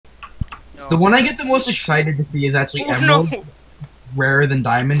The one I get the most excited to see is actually Emerald. No. Rarer than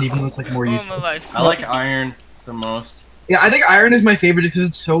Diamond, even though it's like more Oh my useful. life. I like Iron the most. Yeah, I think Iron is my favorite just because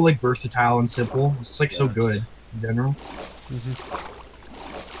it's so like versatile and simple. It's just like so good in general.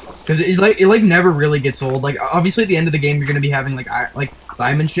 Because it like never really gets old. Like obviously at the end of the game you're gonna be having like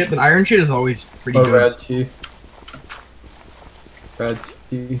Diamond shit, but Iron shit is always pretty good. Red tea. Red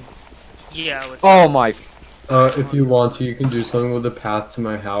tea. Yeah. What's Oh my. If you want to, you can do something with the path to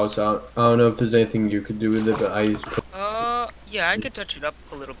my house. I don't know if there's anything you could do with it, but I use. Yeah, I could touch it up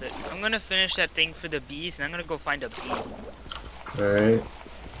a little bit. I'm gonna finish that thing for the bees, and I'm gonna go find a bee. Alright.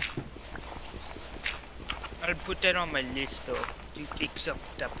 I'll put that on my list though, to fix up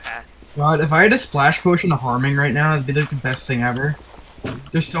the path. God, if I had a splash potion of harming right now, it'd be like the best thing ever.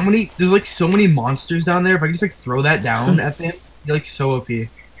 There's like so many monsters down there. If I could just like throw that down at them, it'd be like so OP.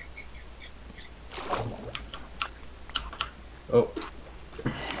 Oh.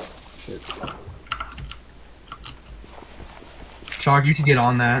 Shit. Shock, you should get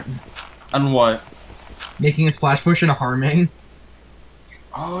on that. On what? Making a splash potion of harming.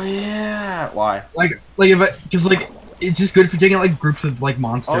 Oh yeah. Why? Cause like it's just good for taking out like groups of like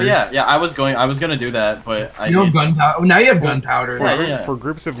monsters. Oh yeah, yeah. I was gonna do that, but I. You know gunpowder. Oh, now you have gunpowder. For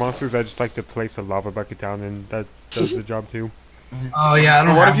groups of monsters, I just like to place a lava bucket down, and that does the job too. Oh yeah, I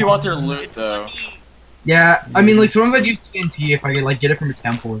don't. But what if you want their loot though? Yeah, I mean like sometimes I'd use TNT if I could like get it from a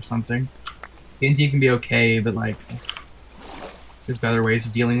temple or something. TNT can be okay, but like there's better ways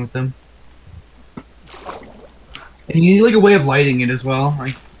of dealing with them. And you need like a way of lighting it as well.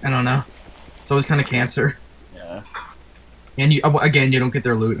 Like I don't know. It's always kind of cancer. Yeah. And you again, you don't get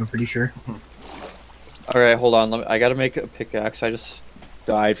their loot. I'm pretty sure. All right, hold on. I gotta make a pickaxe. I just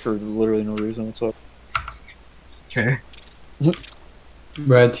died for literally no reason whatsoever. Okay.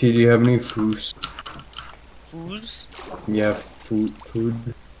 Brad T, do you have any foos? Foods? Yeah, food.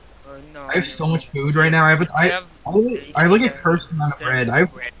 No. I have so much food right now. I have like a cursed amount of bread.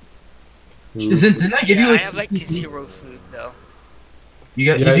 Didn't I give you like? I have like 0 food though.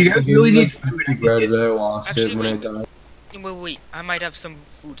 If you guys really need food, I bread, can but I lost Actually, it when I died. Wait. I might have some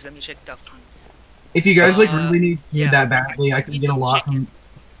foods. Let me check the foods. if you guys like really need food that badly, I can get a lot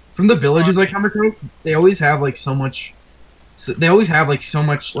from the villages I come across. They always have like so much. They always have like so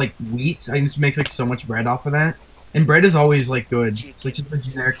much like wheat. I can just make like so much bread off of that. And bread is always like good. It's like just a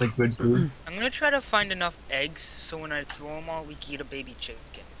generic like good food. I'm gonna try to find enough eggs so when I throw them all, we can get a baby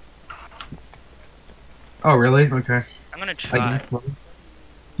chicken. Oh really? Okay. I'm gonna try.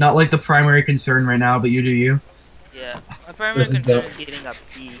 Not like the primary concern right now, but you do you. Yeah, my primary concern is getting a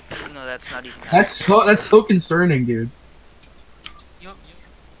bee, even though that's not even. That's so concerning, dude.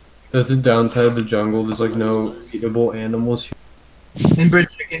 That's the downside of the jungle. There's like no eatable animals here. And bread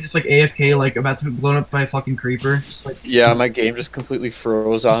chicken just like AFK, like about to be blown up by a fucking creeper. Just like Yeah, my game just completely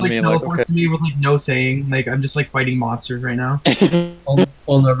froze on me. And like, teleports to me with like no saying. Like I'm just like fighting monsters right now.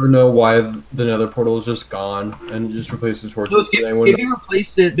 I'll never know why the nether portal is just gone and it just replaces torches. If you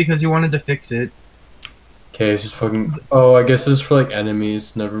replaced it because you wanted to fix it. Okay, it's just fucking. Oh, I guess it's for like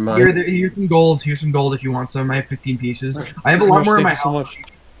enemies. Never mind. Here's some gold. Here's some gold if you want some. I have 15 pieces. I have a lot more in my house.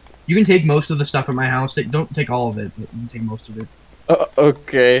 You can take most of the stuff at my house. Don't take all of it, but you can take most of it.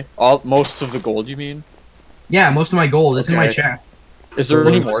 Okay. Most of the gold, you mean? Yeah, most of my gold. It's in my chest. Is there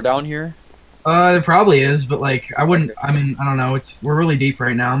any more down here? There probably is, but like I wouldn't. I mean, I don't know. We're really deep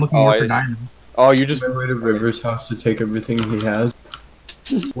right now. I'm looking for diamonds. Oh, you just. On my way to River's house to take everything he has.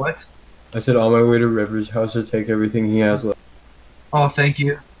 What? I said on my way to River's house to take everything he has left. Oh, thank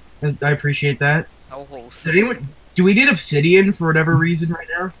you. I appreciate that. Oh, Does anyone? Do we need obsidian for whatever reason right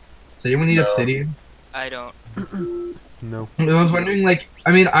now? Does anyone need obsidian? I don't. No. I was wondering, like,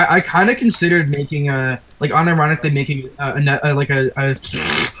 I mean, I kind of considered making unironically making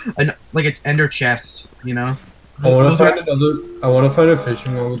like an ender chest, you know? I want to find a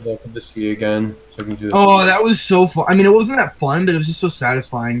fishing rod with Welcome to Sea again, so I can do that. Oh, that was so fun. I mean, it wasn't that fun, but it was just so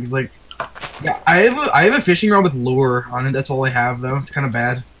satisfying. Cause like, yeah, I have a fishing rod with lure on it. That's all I have, though. It's kind of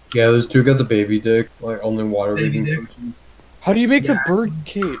bad. Yeah, those two got the baby dick, like only water breathing person. How do you make the bird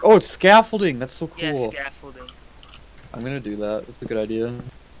cage? Oh, it's scaffolding. That's so cool. Yeah, scaffolding. I'm gonna do that. That's a good idea.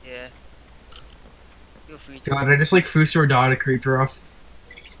 Yeah. Feel free to. God, I just like Fusor dot a creeper off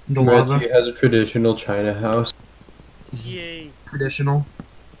the Red lava. Tea has a traditional China house. Yay. Traditional.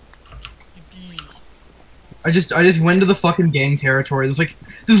 I just went to the fucking gang territory.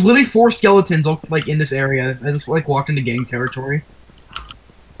 There's literally 4 skeletons like in this area. I just like walked into gang territory.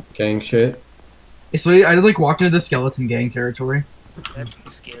 Gang shit. It's literally I just like walked into the skeleton gang territory. That's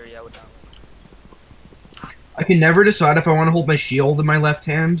scary. I would not. I can never decide if I want to hold my shield in my left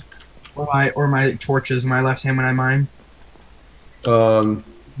hand, or my torches in my left hand when I mine.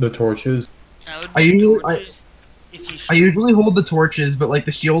 The torches. I usually- if you I usually hold the torches, but like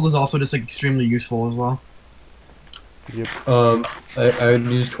the shield is also just like extremely useful as well. I would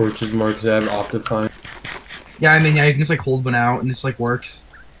use torches more because I have Optifine. Yeah, I mean, yeah, you can just like hold one out and it's like works.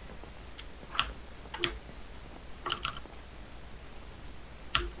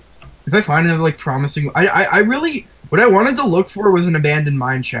 If I find another like promising, I really what I wanted to look for was an abandoned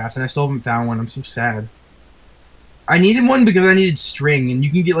mine shaft, and I still haven't found one. I'm so sad. I needed one because I needed string, and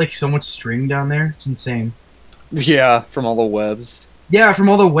you can get like so much string down there. It's insane. Yeah, from all the webs. Yeah, from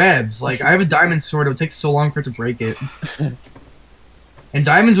all the webs. Like I have a diamond sword. It would take so long for it to break it. And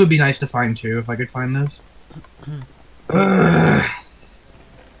diamonds would be nice to find too, if I could find those. Ugh.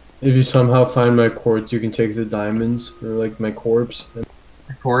 If you somehow find my quartz, you can take the diamonds or like my corpse.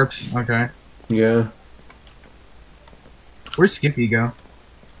 Corpse. Okay. Yeah. Where'd Skippy go?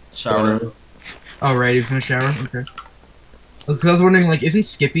 Shower. Oh, right, he was gonna shower? Okay. I was wondering, like, isn't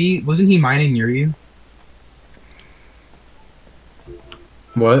Skippy, wasn't he mining near you?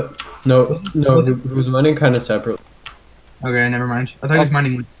 What? No, he was mining kind of separate. Okay, never mind. I thought he was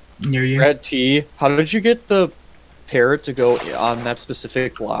mining near you. Red T, how did you get the parrot to go on that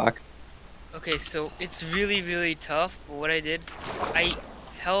specific block? Okay, so it's really, really tough, but what I did,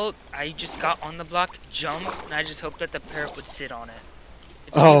 I just got on the block, jumped, and I just hoped that the parrot would sit on it.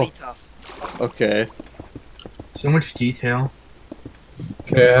 It's really tough. Okay. So much detail.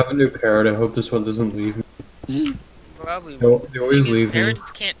 Okay, I have a new parrot. I hope this one doesn't leave me. Probably No, won't. they always Thing is, leave me.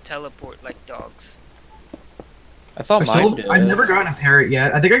 parrots can't teleport like dogs. I thought mine did. I've never gotten a parrot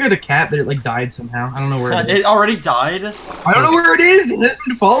yet. I think I got a cat, but it like died somehow. I don't know where it is. It already died? I don't know where it is. It hasn't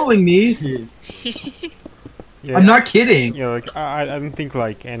been following me. Jeez. Yeah, I'm not kidding. Yeah, like I don't think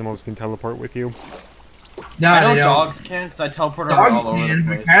like animals can teleport with you. No, I know they don't. dogs can, because I teleport around Dogs all over the can,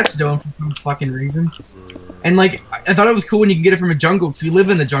 but place. cats don't for some fucking reason. And like, I thought it was cool when you can get it from a jungle, because we live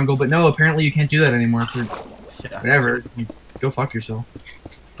in the jungle, but no, apparently you can't do that anymore for Yeah. whatever. Go fuck yourself.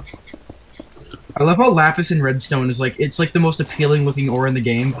 I love how lapis and redstone is like, it's like the most appealing looking ore in the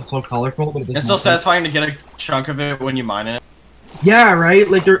game. It's so colorful, but it It's doesn't so look satisfying to get a chunk of it when you mine it. like- Yeah, right?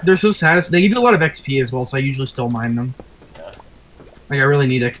 Like, they're so satisfying. They give you a lot of XP as well, so I usually still mine them. Yeah. Like, I really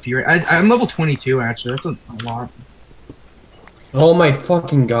need XP. I'm level 22, actually. That's a lot. Oh my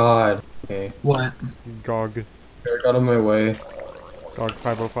fucking god. Okay. What? Gog, Parrot got on my way. Gog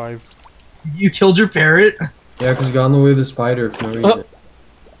 505. You killed your parrot? Yeah, because he got in the way of the spider for no reason.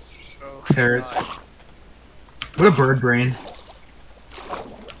 Oh, Parrots. God. What a bird brain.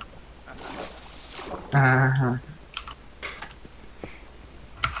 Uh-huh.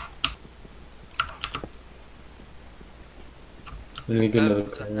 Let me get another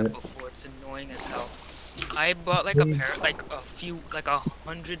I've done parrot. that before. It's annoying as hell. I bought like a parrot, like a few, like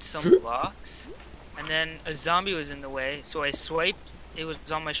 100 some blocks, and then a zombie was in the way, so I swiped. It was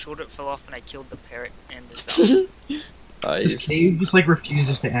on my shoulder, it fell off, and I killed the parrot and the zombie. This Nice. cave just like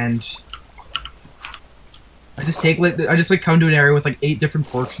refuses to end. I just like come to an area with like 8 different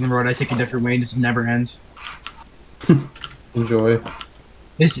forks in the road. I take a different way, and it just never ends. Enjoy.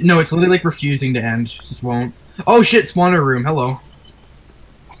 It's literally like refusing to end. It just won't. Oh shit! Spawner room. Hello.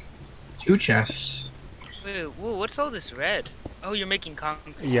 2 chests. Wait, whoa, what's all this red? Oh, you're making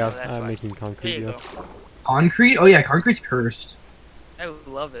concrete. Yeah, oh, that's I'm why. making There concrete. you Yeah. go. Concrete? Oh yeah, concrete's cursed. I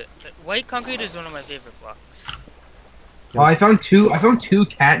love it. White concrete is one of my favorite blocks. Oh, I found two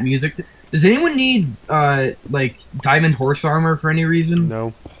cat music. Does anyone need like diamond horse armor for any reason?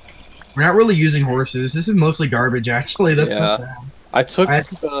 No. We're not really using horses. This is mostly garbage, actually. That's Yeah. so sad. I took I-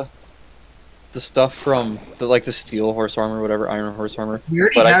 the stuff from the steel horse armor, whatever, iron horse armor. We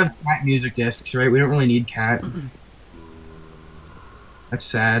already But I- have cat music discs, right? We don't really need cat. That's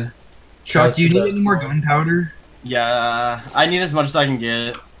sad. Chuck, That's do you the need best any more one. gunpowder? Yeah, I need as much as I can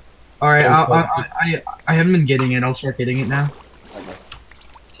get. All right, Okay. I haven't been getting it. I'll start getting it now.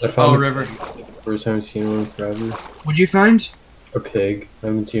 I found Oh, a river. pig. First time I've seen one forever. What'd you find? A pig. I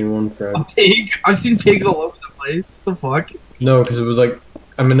haven't seen one A forever. pig? I've seen pigs all over the place. What the fuck? No, because it was like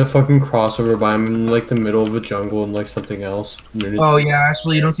I'm in a fucking crossover, but I'm in like the middle of a jungle and like something else. And then it's- Oh yeah,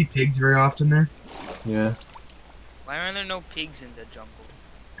 actually, you don't see pigs very often there. Yeah. Why are there no pigs in the jungle?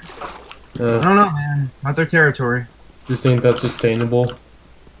 I don't know, man. Not their territory. Just ain't that sustainable.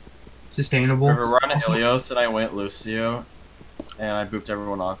 Sustainable. River, we're on Ilios, and I went Lucio, and I booped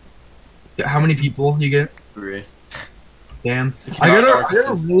everyone off. How many people you get? 3. Damn. I got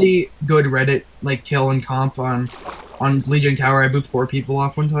a really good Reddit like kill and comp on Bleaching Tower. I booped 4 people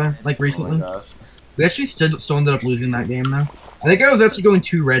off one time, like recently. Oh my gosh. We actually still ended up losing that game though. I think I was actually going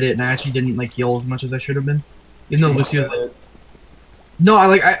to Reddit and I actually didn't like heal as much as I should have been. Even though Lucio was like, no,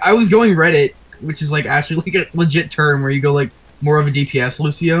 I was going Reddit, which is like actually like a legit term where you go like more of a DPS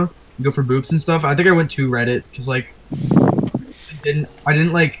Lucio, and go for boops and stuff. I think I went to Reddit because like I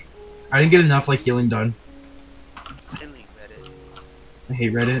didn't get enough like healing done. Silly Reddit. I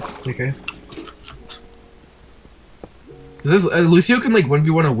hate Reddit. Okay. Lucio can like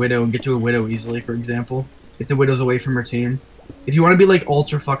 1v1 a Widow and get to a Widow easily, for example, if the Widow's away from her team. If you want to be like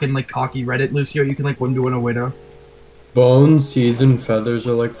ultra fucking like cocky Reddit Lucio, you can like 1v1 a Widow. Bones, seeds, and feathers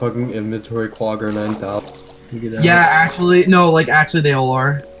are like fucking inventory clogger 9000. Yeah, actually, no, like actually they all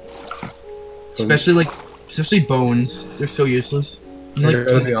are. Especially bones. They're so useless. And, I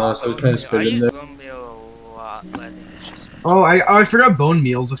gotta be honest, I was trying to I spit in use there. bone meal a lot, but I think it's just. Oh, I forgot bone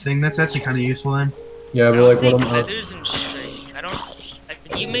meal's a thing. That's actually kind of useful then. Yeah, I but would like say when I'm out. feathers and string. I don't.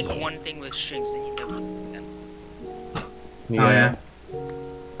 Like, you make one thing with strings, then you never do that. Yeah.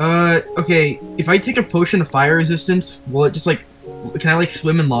 Oh yeah. Okay. If I take a potion of fire resistance, will it just like? Can I like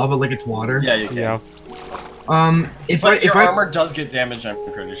swim in lava like it's water? Yeah, you can. Yeah. But your armor does get damaged, I'm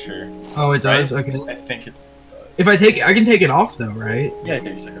pretty sure. Oh, it does. Right? Okay. I think it. If I can take it off though, right? Yeah, you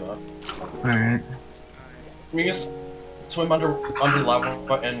can take it off. All right. You just swim under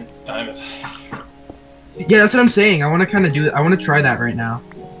lava and diamonds. Yeah, that's what I'm saying. I want to kind of do it. I want to try that right now.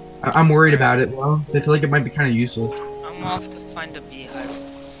 I'm worried about it though, 'cause I feel like it might be kind of useless. I'm off to find a beehive.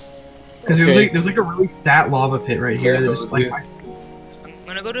 Because Okay. there's like a really fat lava pit right here that just like. I'm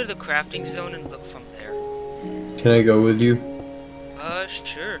gonna go to the crafting zone and look from there. Can I go with you?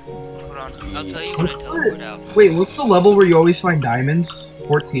 Sure. Hold on. I'll tell you when I teleport out. Wait, what's the level where you always find diamonds?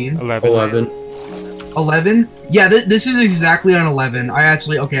 14? 11. 11. 11? Yeah, this is exactly on 11. I'm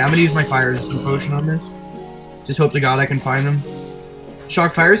gonna use my fire resistance potion on this. Just hope to God I can find them.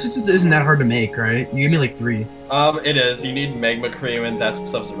 Shock fire resistance isn't that hard to make, right? You gave me like 3. It is. You need magma cream, and that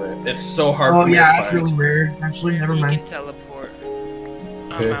stuff's rare. It's so hard Oh for me yeah, to that's find. really rare. Actually, never You mind. can teleport.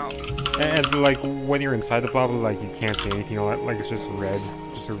 Okay. I'm out. And like when you're inside the lava, like you can't see anything. Like it's just red,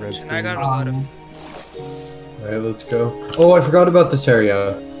 just a red And screen. I got a lot of. Alright, let's go. Oh, I forgot about this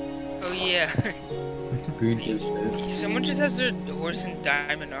area. Oh yeah. Read this shit. Someone just has their horse and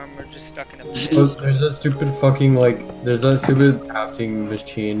diamond armor just stuck in a pit. Oh, there's that stupid fucking there's that stupid crafting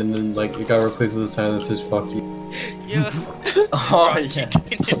machine, and then like it got replaced with a sign that says "fuck you." Yeah. Oh yeah.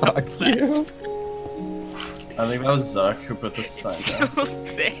 Fuck you. I think that was Zuck who put this It's sign still down.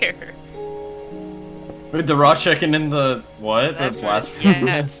 there. Wait, the raw chicken in the what? That's The right. last.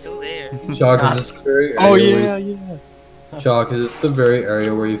 Yeah, it's still there. Shock, is this the very area Oh where yeah. Shock, is this the very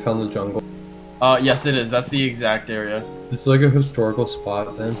area where you found the jungle? Yes, it is. That's the exact area. This is like a historical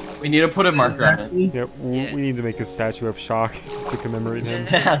spot then. We need to put a marker on it. Actually, Yep, Yeah. we need to make a statue of Shock to commemorate him.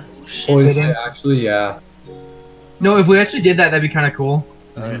 Yes. Oh, is Fitting. it actually? Yeah. No, if we actually did that, that'd be kind of cool.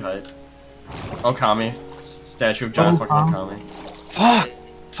 Alright, height. Okami. Statue of John fucking Okami. Fuck.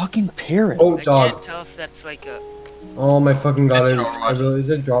 Fucking parrot. Oh, I dog. can't tell if that's like a. Oh my fucking god! It's I an Overwatch.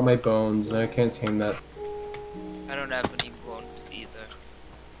 realized I dropped my bones, and I can't tame that. I don't have any bones either.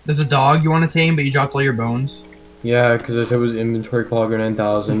 There's a dog you want to tame, but you dropped all your bones. Yeah, because I said it was inventory clogger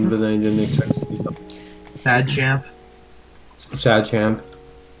 9000, but then I didn't expect to be Sad champ. sad champ.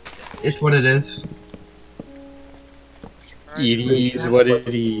 It's what it is. It is what it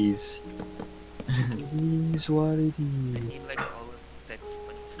is. It is what it I is. need like all of these like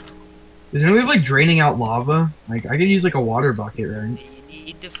funny flowers. Is there any way of like draining out lava? Like I could use like a water bucket, right? You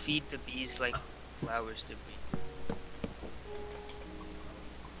need to feed the bees like flowers to breed.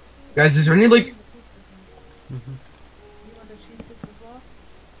 Guys, is there any like? You want the cheese sticks as well?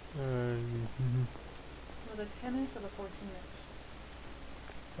 mhm. Or the 10 inch or the 14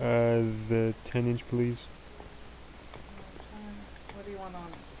 inch? The 10-inch, please. What do you want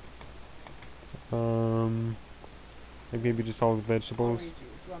on it? Like maybe just all the I'll vegetables. read you. Do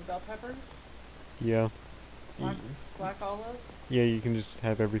you want bell peppers? Yeah. Black olives? Yeah, you can just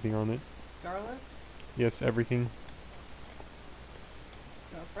have everything on it. Garlic? Yes, everything.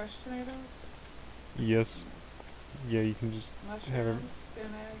 You want fresh tomatoes? Yes. Yeah, you can just have Mushrooms? it.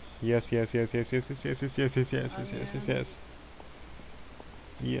 Spinach? Yes, yes, yes, yes, yes, yes, yes, yes, yes, yes, yes, yes, yes, yes, yes.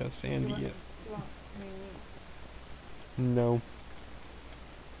 Yes, and Do you yeah. want any meats? No.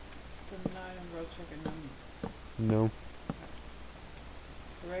 So 9 grilled chicken, no meat. No.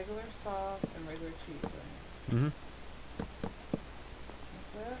 The regular sauce and regular cheese, right? Mhm.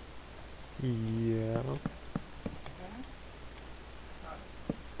 That's it? Yeah. Okay.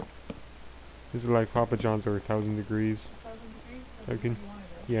 This is like Papa John's or 1,000 degrees. 1,000 degrees? Okay. That's what you wanted,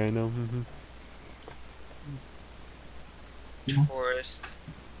 right? Yeah, I know. Mhm. Forest.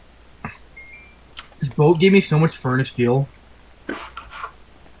 This boat gave me so much furnace fuel.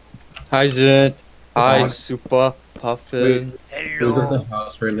 Hi Zen. Hi Dog. Super Puffin. Look at the Hello.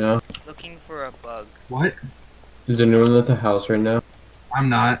 house right now. Looking for a bug. What? Is anyone at the house right now? I'm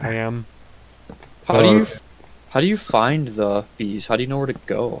not. I am. How do you find the bees? How do you know where to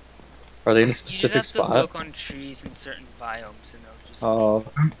go? Are they in a You just specific have to spot? look on trees in certain biomes, and they'll just. Oh,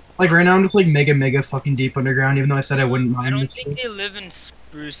 Like right now, I'm just like mega fucking deep underground. Even though I said I wouldn't I mind don't this think shit. they live in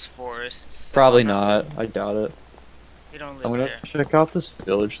spruce forests. So probably I don't not. know. I doubt it. They don't live I'm gonna there. check out this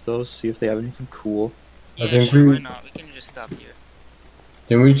village though, see if they have anything cool. Yeah, think sure, we- why not? We can just stop here.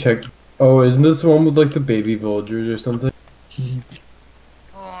 Didn't we check? Oh, isn't this the one with like the baby villagers or something?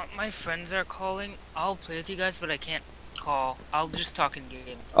 Oh, my friends are calling. I'll play with you guys, but I can't call. I'll just talk in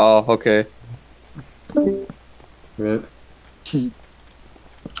game. Oh, okay. Rip.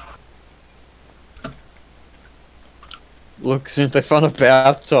 Look, Synth, I found a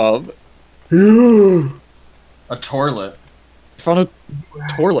bathtub. A toilet. I found a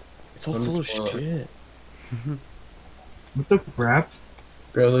toilet. It's all What is full of toilet? shit. What the crap?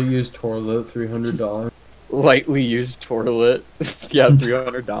 Barely used toilet, $300. Lightly used toilet. Yeah,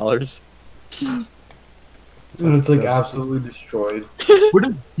 $300. And it's like absolutely destroyed. What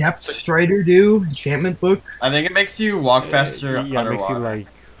does Depth Strider do? Enchantment book? I think it makes you walk faster Yeah, it makes underwater. you like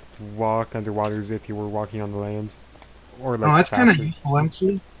walk underwater as if you were walking on the land. Or like Oh, that's kind of faster. useful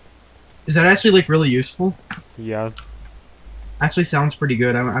actually. Is that actually like really useful? Yeah. Actually, sounds pretty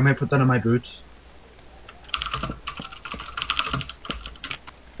good. I might put that on my boots.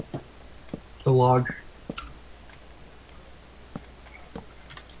 The log.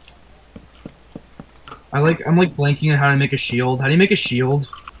 I'm like blanking on how to make a shield. How do you make a shield?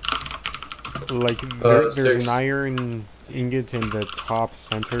 Like there's six. an iron ingot in the top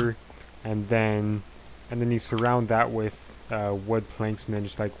center, and then you surround that with wood planks, and then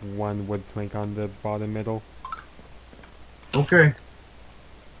just like one wood plank on the bottom middle. Okay.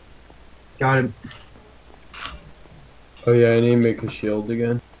 Got it. Oh yeah, I need to make a shield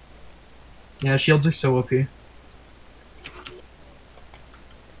again. Yeah, shields are so OP.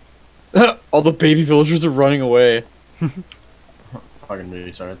 All the baby villagers are running away. Fucking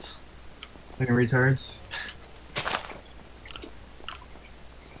retards. Fucking retards.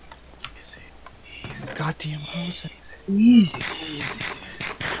 Goddamn house. Easy.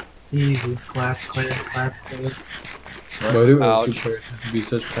 Easy. Clap, clear, clap, clear. Why do Ouch. Osu players have to be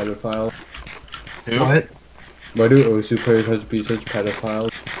such pedophiles? Who? What? Why do Osu players have to be such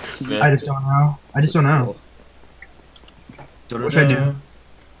pedophiles? Good. I just don't know. I just don't know. Wish I knew.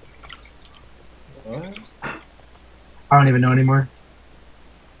 What? I don't even know anymore.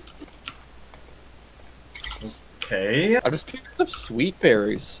 Okay. I just picked up sweet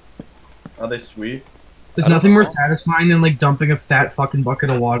berries. Are they sweet? There's I don't nothing more know. satisfying than like dumping a fat fucking bucket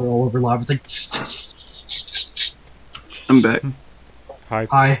of water all over lava. It's like, I'm back. Hi.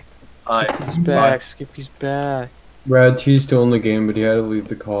 hi. He's back. Skippy's back. Rad T's still in the game, but he had to leave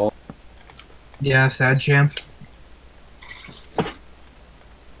the call. Yeah, sad champ.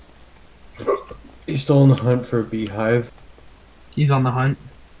 He's still on the hunt for a beehive. He's on the hunt.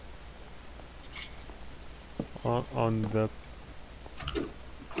 On the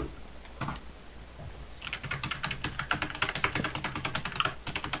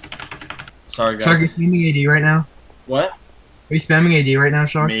Sorry, guys. Shark, are you spamming AD right now? What? Are you spamming AD right now,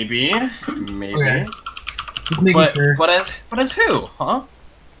 Shark? Maybe. Maybe. Okay. Just making sure. But as who? Huh?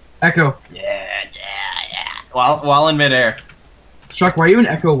 Echo. Yeah. While in midair. Shark, why are you an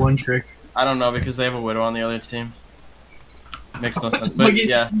Echo 1 trick? I don't know because they have a widow on the other team. Makes no sense. Like, But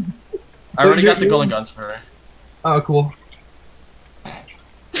yeah. I already got the golden guns for her. Oh, cool.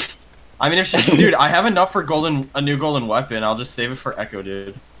 I mean, if she, dude, I have enough for a new golden weapon. I'll just save it for Echo,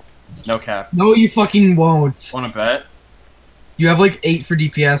 dude. No cap. No, you fucking won't. Wanna bet? You have like 8 for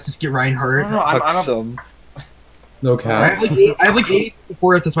DPS. Just get Reinhardt. No, I'm a, Some. No I cap. have like 8. I have like 8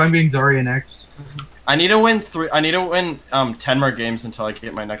 supports. That's why I'm getting Zarya next. I need to win 10 more games until I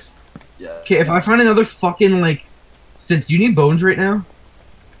get my next. Yeah. Okay, if I find another fucking like, since do you need bones right now?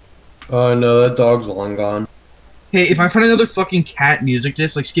 Oh no, that dog's long gone. Hey, if I find another fucking cat music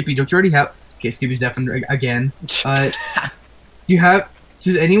disc, like Skippy, don't you already have? Okay, Skippy's definitely again. Do you have?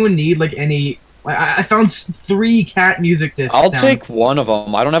 Does anyone need like any? I found 3 cat music discs. I'll down. take one of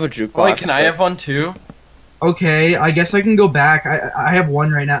them. I don't have a jukebox. Wait, can I but- have one too? Okay, I guess I can go back. I have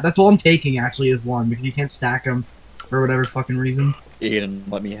 1 right now. That's all I'm taking actually is 1 because you can't stack them for whatever fucking reason. Aiden,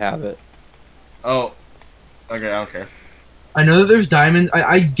 let me have it. Oh. Okay, I don't care. I know that there's diamonds.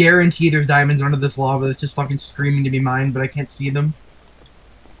 I guarantee there's diamonds under this lava that's just fucking screaming to be mined, but I can't see them.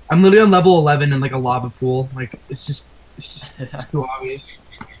 I'm literally on level 11 in like a lava pool. Like it's just it's too obvious.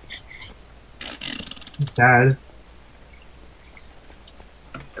 It's sad.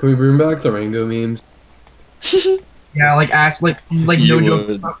 Can we bring back the Rango memes? Yeah, like act like no You joke.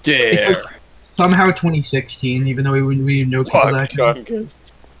 would dare. somehow 2016, even though we didn't know people Fuck, that. John, good.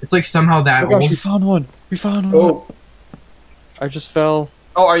 It's like somehow that Oh my gosh, old. we found one. We found one. Oh, I just fell.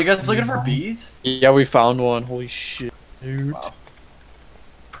 Oh, are you guys looking for bees? Yeah, we found one. Holy shit. Dude. Wow.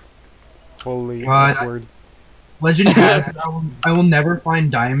 Holy What? word. Legend has it, I will never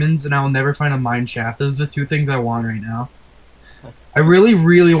find diamonds, and I will never find a mine shaft. Those are the two things I want right now. I really,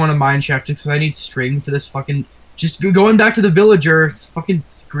 really want a mine shaft just because I need string for this fucking. Just going back to the villager, fucking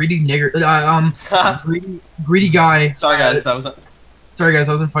greedy nigger, greedy guy. Sorry guys, that was. Sorry guys,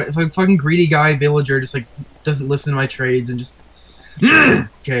 I wasn't fighting. Fucking greedy guy villager just like doesn't listen to my trades and just.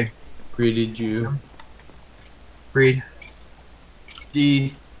 Okay, greedy Jew. breed.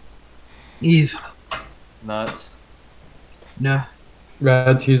 D. Ease. Nuts. No.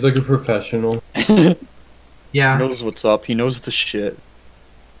 Rad T's like a professional. He Yeah. knows what's up. He knows the shit.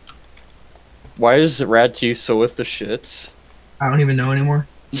 Why is Rad T so with the shits? I don't even know anymore.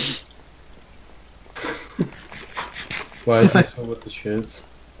 Why is he so with the shits?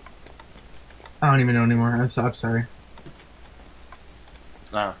 I don't even know anymore. I'm sorry.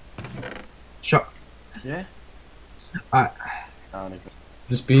 Nah. Shut. Yeah. I don't even.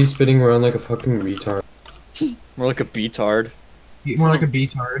 This bee's spitting around like a fucking retard. More like a beatard. More like a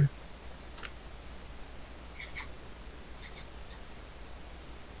beatard.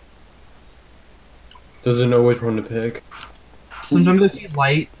 Doesn't know which one to pick. Sometimes I see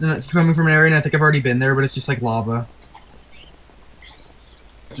light coming from an area and I think I've already been there, but it's just like lava.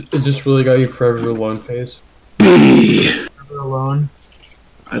 It just really got you forever alone face. Never alone.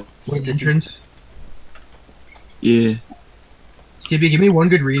 With entrance. Yeah. Skippy, give me one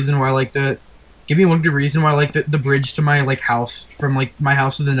good reason why like the the bridge to my like house from like my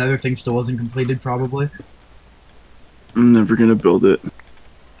house to the nether thing still wasn't completed probably. I'm never gonna build it.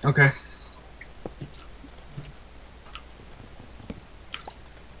 Okay.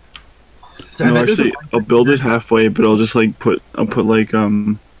 So No, actually, I'll build it halfway, but I'll just like I'll put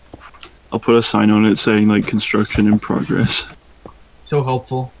a sign on it saying like construction in progress. So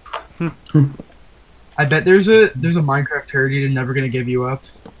helpful. I bet there's a Minecraft parody to Never Gonna Give You Up.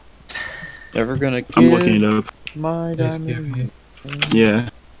 Never gonna give I'm looking it up. my diamond. Yeah.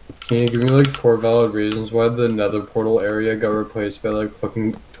 Can you give me like 4 valid reasons why the nether portal area got replaced by like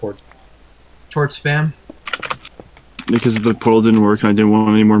fucking torch? Torch spam. Because the portal didn't work and I didn't want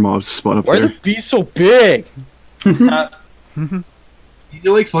any more mobs to spawn up Why are there. the bees so big? These are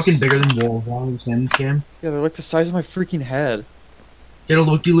like fucking bigger than wolves. I don't understand this game. Yeah, they're like the size of my freaking head. Get a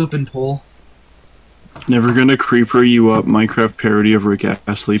loop and pull. Never gonna creeper you up. Minecraft parody of Rick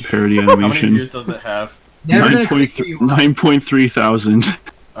Astley parody How many animation. views does it have? Never gonna creeper you up. 9.3 thousand.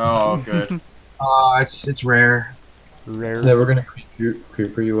 Oh, good. It's rare. Rare. Never gonna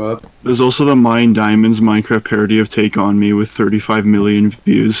creeper you up. There's also the Mine Diamonds Minecraft parody of Take On Me with 35 million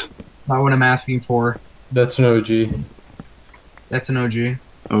views. Not what I'm asking for. That's an OG. That's an OG.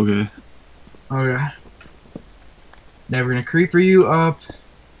 Okay. Okay. Never gonna creeper you up.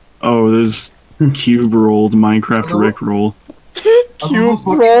 Oh, there's Cube Rolled Minecraft Rick Roll. Cube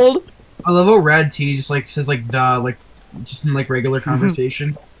rolled. I love how Rad T just like says like the like just in like regular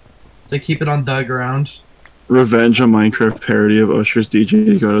conversation. They keep it on the ground. Revenge, a Minecraft parody of Usher's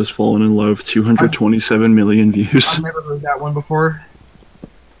DJ God Has Fallen in Love, 227 million views. I've never heard that one before.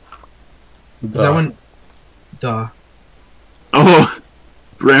 Is Duh. that one? Duh. Oh,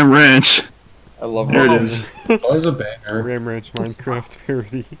 Ram Ranch. I love There that. it is. It's always a banger. Ram Ranch Minecraft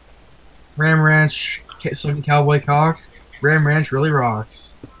parody. Ram Ranch, sucking cowboy cock. Ram Ranch really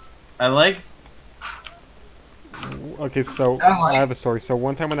rocks. I like. Okay, so I have a story. So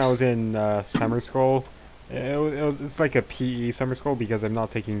one time when I was in summer school, it's like a PE summer school because I'm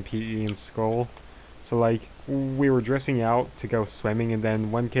not taking PE in school. So like we were dressing out to go swimming, and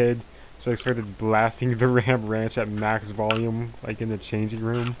then one kid just started blasting the Ram Ranch at max volume, like in the changing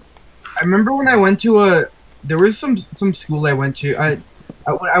room. I remember when I went to there was some school I went to.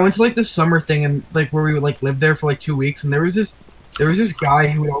 I went to like this summer thing and like where we would like live there for like 2 weeks, and there was this guy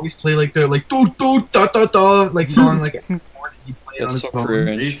who would always play like the like do do da da da like song like every morning he played on That's his so phone.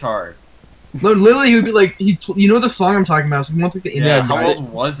 cringe. Retard. No, literally he would be like you know the song I'm talking about. So he wants like the Yeah, Indian. how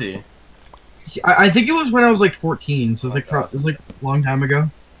old was he? I think it was when I was like 14, so it was like God. it was like a long time ago.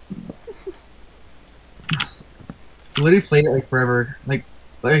 He literally played it like forever. Like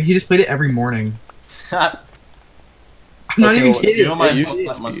he just played it every morning. I'm not Okay, even well, kidding. People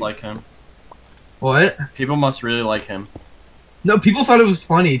used to must be. like him. What? People must really like him. No, people thought it was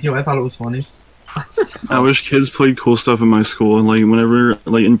funny too. I thought it was funny. I wish kids played cool stuff in my school, and like whenever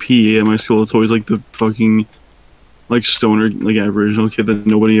like in PE at my school, it's always like the fucking like stoner like Aboriginal kid that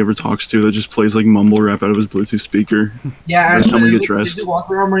nobody ever talks to that just plays like mumble rap out of his Bluetooth speaker. Yeah, Every time we there's, get dressed. Kids who walk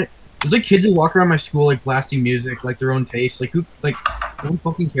around my There's like kids who walk around my school like blasting music, like their own taste. Like who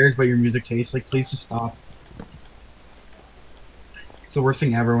fucking cares about your music taste? Like please just stop. It's the worst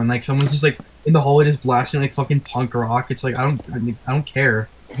thing ever when like someone's just like in the hallway just blasting like fucking punk rock. It's like I don't care.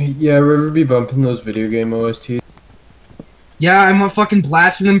 Yeah, River be bumping those video game OSTs. Yeah, I'm not fucking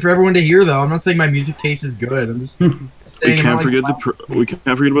blasting them for everyone to hear though. I'm not saying my music taste is good. I'm just saying We can't forget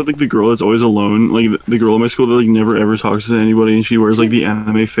about like the girl that's always alone. Like the girl in my school that like never ever talks to anybody, and she wears like the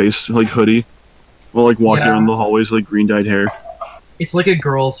anime face like hoodie, while like walking around the hallways with like green dyed hair. It's like a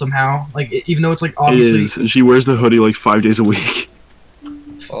girl somehow. Like even though it's like It obviously. is. And she wears the hoodie like 5 days a week.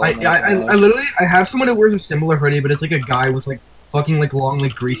 Oh I my literally have someone who wears a similar hoodie, but it's like a guy with like fucking like long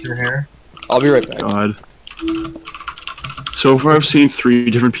like greaser hair. I'll be right back. God. So far, I've seen 3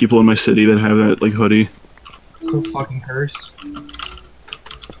 different people in my city that have that like hoodie. So fucking cursed.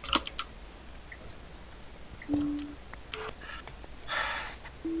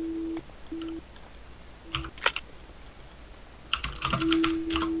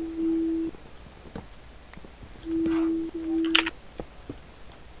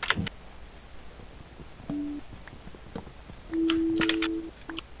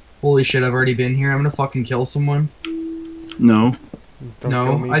 Holy shit, I've already been here. I'm gonna fucking kill someone. No. Don't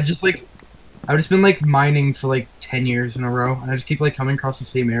kill me. I've just been like mining for like 10 years in a row, and I just keep like coming across the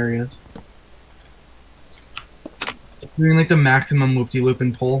same areas. Doing like the maximum loop-de-loop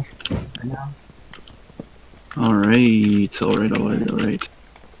and pull right now. Alright.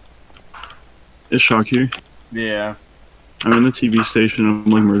 Is Shock here? Yeah. I'm in the TV station. I'm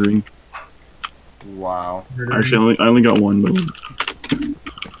like murdering. Wow. Actually, I only got one, but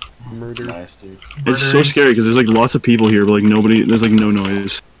Murder. Nice, dude. it's so scary because there's like lots of people here, but like nobody. There's like no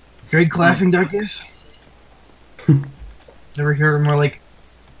noise. Drake laughing duck gif? Never heard a more like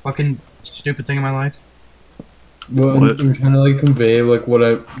fucking stupid thing in my life. Well, What? I'm trying to like convey like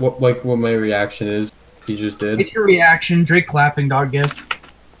what my reaction is. He just did. It's your reaction, Drake clapping dog gif.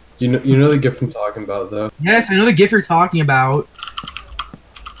 You know the gift I'm talking about though. Yes, I know the gif you're talking about.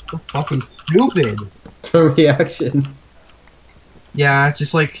 So fucking stupid. It's my reaction. Yeah, it's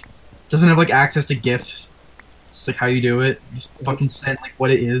just like doesn't have like access to gifs. It's like how you do it. Just fucking send like what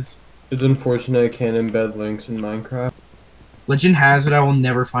it is. It's unfortunate I can't embed links in Minecraft. Legend has it I will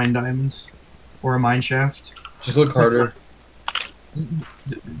never find diamonds. Or a mine shaft. Just look harder.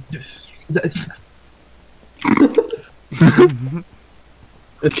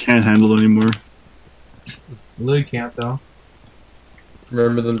 Can't handle it anymore. Literally can't though.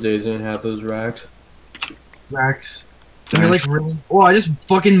 Remember them days I didn't have those racks? Racks. They're like really. Oh, I just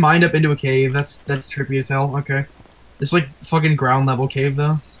fucking mined up into a cave. That's trippy as hell. Okay. It's like fucking ground level cave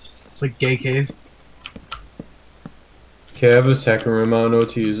though. It's like gay cave. Okay, I have a second room. I don't know what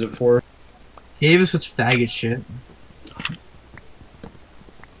to use it for. Cave is such faggot shit.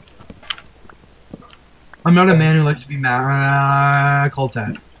 I'm not a man who likes to be mad. I called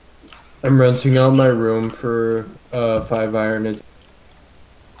that. I'm renting out my room for 5 iron a day.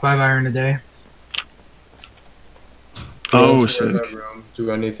 5 iron a day. Oh, Also in my sick. room,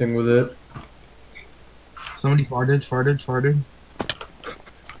 do anything with it. Somebody farted.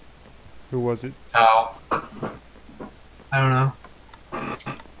 Who was it? How? I don't know.